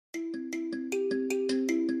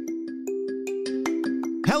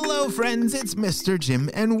Hello, friends, it's Mr. Jim,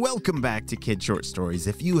 and welcome back to Kid Short Stories.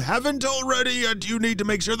 If you haven't already, and you need to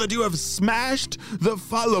make sure that you have smashed the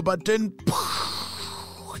follow button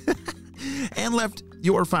and left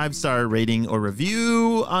your 5-star rating or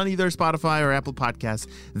review on either Spotify or Apple Podcasts.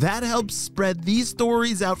 That helps spread these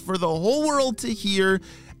stories out for the whole world to hear.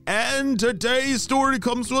 And today's story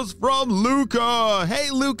comes to us from Luca. Hey,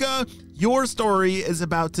 Luca, your story is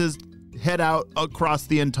about to head out across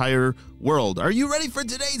the entire world. Are you ready for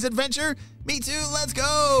today's adventure? Me too, let's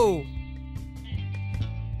go!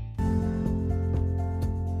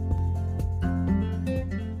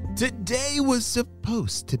 Today was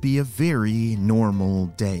supposed to be a very normal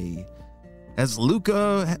day. As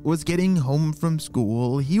Luca was getting home from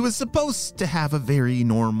school, he was supposed to have a very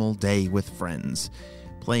normal day with friends,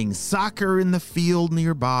 playing soccer in the field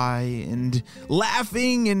nearby and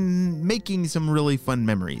laughing and making some really fun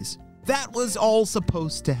memories. That was all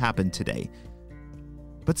supposed to happen today.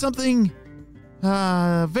 But something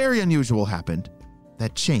very unusual happened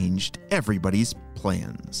that changed everybody's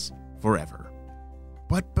plans forever.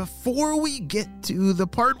 But before we get to the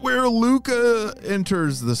part where Luca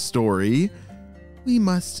enters the story, we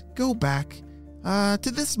must go back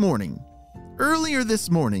to this morning. Earlier this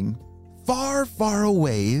morning, far, far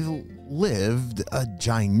away lived a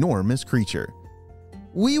ginormous creature.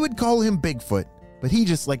 We would call him Bigfoot, but he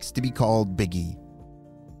just likes to be called Biggie.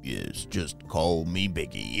 Yes, just call me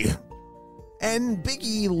Biggie. And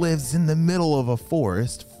Biggie lives in the middle of a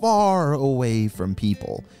forest far away from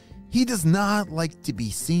people. He does not like to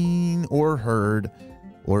be seen or heard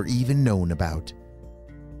or even known about.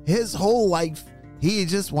 His whole life, he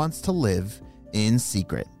just wants to live in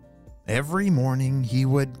secret. Every morning, he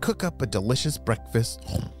would cook up a delicious breakfast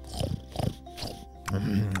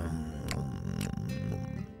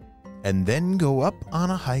and then go up on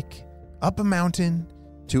a hike, up a mountain,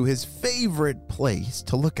 to his favorite place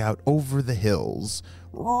to look out over the hills,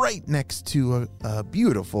 right next to a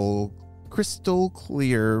beautiful, crystal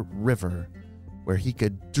clear river where he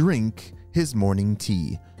could drink his morning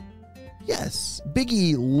tea. Yes,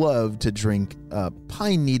 Biggie loved to drink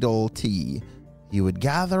pine needle tea. He would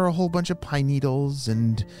gather a whole bunch of pine needles,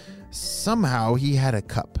 and somehow he had a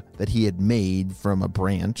cup that he had made from a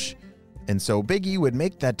branch. And so Biggie would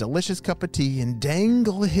make that delicious cup of tea and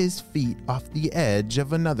dangle his feet off the edge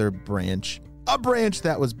of another branch, a branch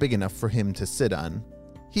that was big enough for him to sit on.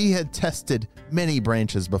 He had tested many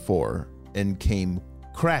branches before and came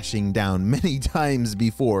crashing down many times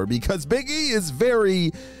before because Biggie is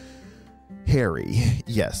very hairy.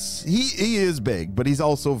 Yes, he is big, but he's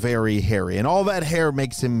also very hairy, and all that hair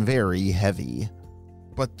makes him very heavy.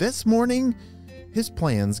 But this morning, his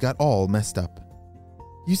plans got all messed up.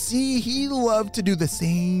 You see, he loved to do the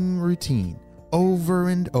same routine over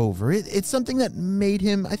and over. It's something that made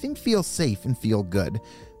him, I think, feel safe and feel good.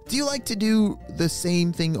 Do you like to do the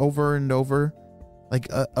same thing over and over? Like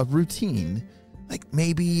a routine? Like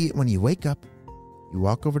maybe when you wake up, you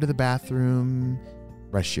walk over to the bathroom,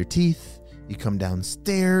 brush your teeth, you come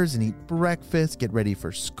downstairs and eat breakfast, get ready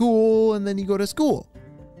for school, and then you go to school.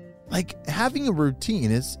 Like having a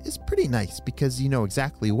routine is pretty nice because you know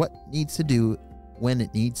exactly what needs to do when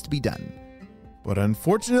it needs to be done. But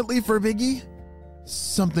unfortunately for Biggie,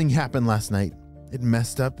 something happened last night. It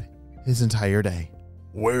messed up his entire day.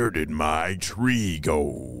 Where did my tree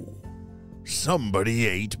go? Somebody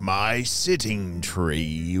ate my sitting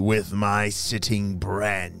tree with my sitting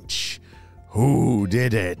branch. Who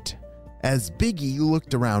did it? As Biggie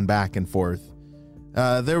looked around back and forth,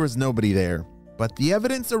 there was nobody there, but the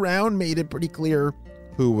evidence around made it pretty clear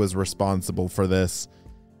who was responsible for this.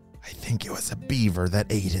 I think it was a beaver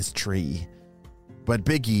that ate his tree. But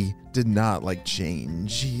Biggie did not like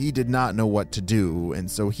change. He did not know what to do,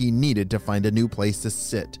 and so he needed to find a new place to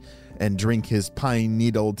sit and drink his pine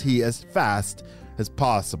needle tea as fast as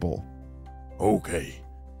possible. Okay,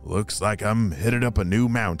 looks like I'm headed up a new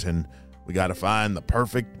mountain. We gotta find the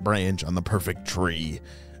perfect branch on the perfect tree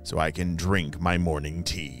so I can drink my morning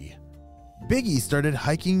tea. Biggie started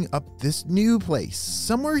hiking up this new place,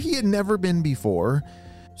 somewhere he had never been before.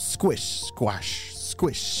 Squish, squash,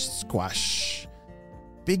 squish, squash.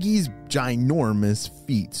 Biggie's ginormous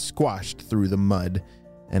feet squashed through the mud,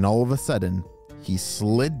 and all of a sudden, he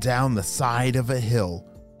slid down the side of a hill.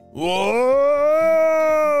 Whoa!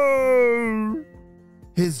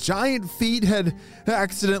 His giant feet had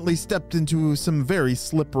accidentally stepped into some very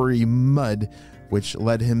slippery mud, which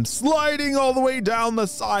led him sliding all the way down the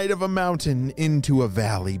side of a mountain into a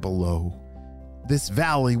valley below. This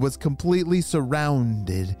valley was completely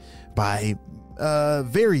surrounded by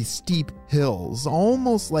very steep hills,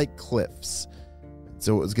 almost like cliffs.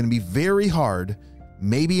 So it was going to be very hard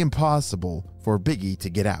maybe impossible for Biggie to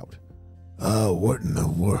get out. What in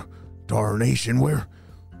the darnation? Where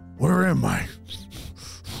am I?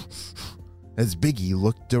 As Biggie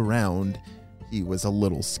looked around, he was a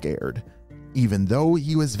little scared. Even though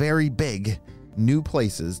he was very big, new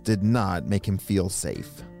places did not make him feel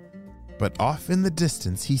safe. But off in the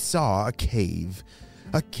distance, he saw a cave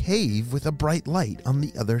with a bright light on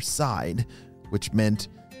the other side, which meant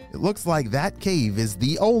it looks like that cave is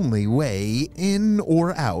the only way in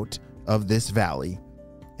or out of this valley.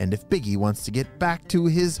 And if Biggie wants to get back to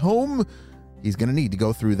his home, he's going to need to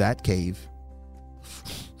go through that cave.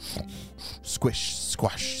 Squish,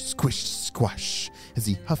 squash, squish, squash. As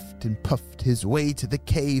he huffed and puffed his way to the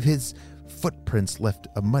cave, his footprints left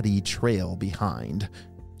a muddy trail behind.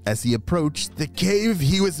 As he approached the cave,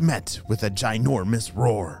 he was met with a ginormous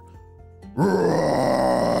roar.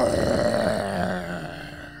 Roar!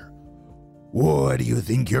 What do you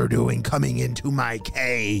think you're doing coming into my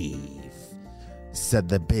cave? Said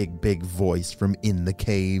the big voice from in the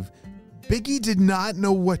cave. Biggie did not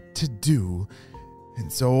know what to do,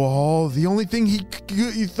 and so the only thing he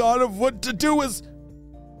thought of what to do was,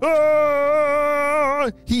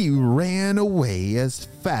 he ran away as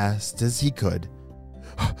fast as he could.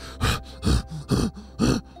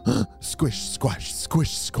 Squish, squash,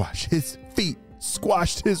 squish, squash. His feet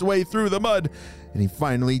squashed his way through the mud, and he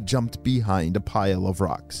finally jumped behind a pile of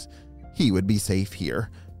rocks. He would be safe here.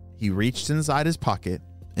 He reached inside his pocket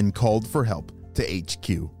and called for help to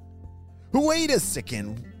HQ. Wait a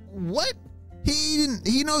second. What?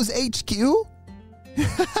 He knows HQ?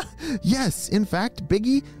 Yes, in fact,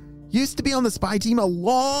 Biggie used to be on the spy team a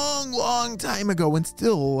long time ago and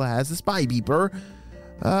still has a spy beeper.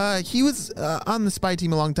 He was on the spy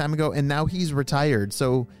team a long time ago, and now he's retired,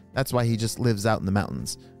 so that's why he just lives out in the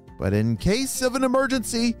mountains. But in case of an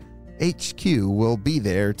emergency, HQ will be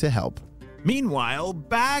there to help. Meanwhile,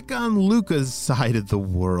 back on Luca's side of the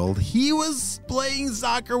world, he was playing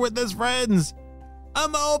soccer with his friends.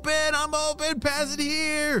 I'm open, pass it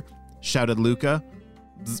here, shouted Luca.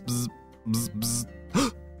 Bzz, bzz, bzz,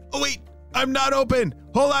 bzz. Oh wait, I'm not open.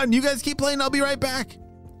 Hold on, you guys keep playing, I'll be right back.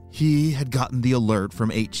 He had gotten the alert from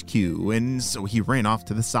HQ, and so he ran off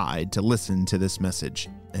to the side to listen to this message.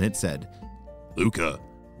 And it said, Luca,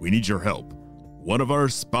 we need your help. One of our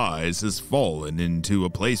spies has fallen into a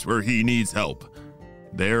place where he needs help.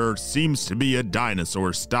 There seems to be a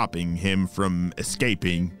dinosaur stopping him from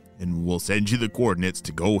escaping, and we'll send you the coordinates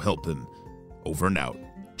to go help him. Over and out.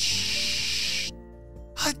 Shh.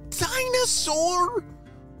 A dinosaur?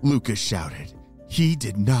 Luca shouted. He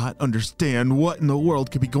did not understand what in the world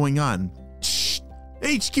could be going on. Shh.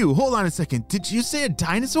 HQ, hold on a second. Did you say a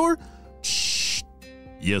dinosaur? Shh.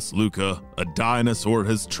 Yes, Luca, a dinosaur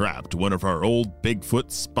has trapped one of our old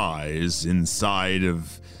Bigfoot spies inside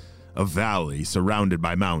of a valley surrounded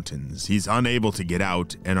by mountains. He's unable to get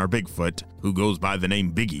out, and our Bigfoot, who goes by the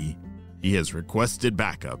name Biggie, he has requested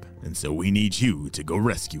backup, and so we need you to go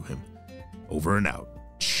rescue him. Over and out.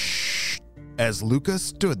 Shh. As Luca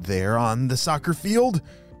stood there on the soccer field,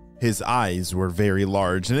 his eyes were very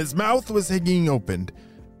large and his mouth was hanging open.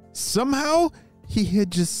 Somehow, he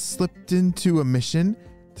had just slipped into a mission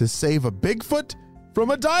to save a Bigfoot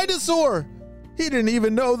from a dinosaur. He didn't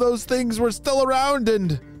even know those things were still around,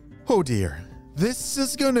 and oh dear, this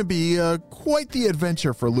is going to be quite the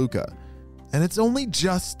adventure for Luca. And it's only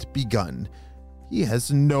just begun. He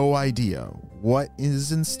has no idea what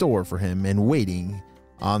is in store for him and waiting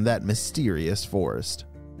on that mysterious forest.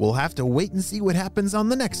 We'll have to wait and see what happens on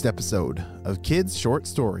the next episode of Kids Short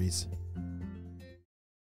Stories.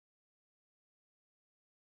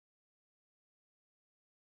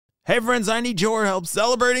 Hey friends, I need your help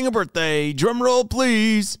celebrating a birthday. Drum roll,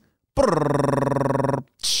 please.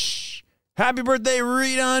 Happy birthday,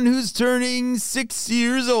 Redon, who's turning 6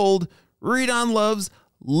 years old. Redon loves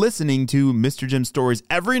listening to Mr. Jim stories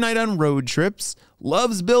every night on road trips,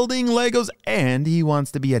 loves building Legos, and he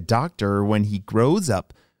wants to be a doctor when he grows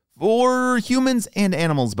up for humans and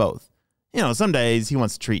animals both. You know, some days he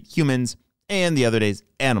wants to treat humans and the other days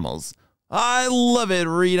animals. I love it,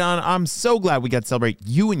 Redon. I'm so glad we got to celebrate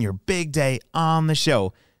you and your big day on the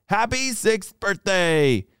show. Happy 6th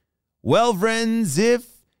birthday. Well, friends, if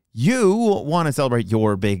you want to celebrate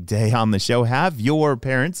your big day on the show, have your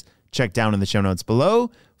parents check down in the show notes below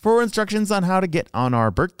for instructions on how to get on our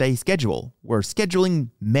birthday schedule. We're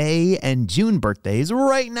scheduling May and June birthdays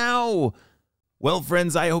right now. Well,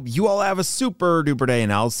 friends, I hope you all have a super duper day,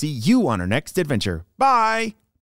 and I'll see you on our next adventure. Bye.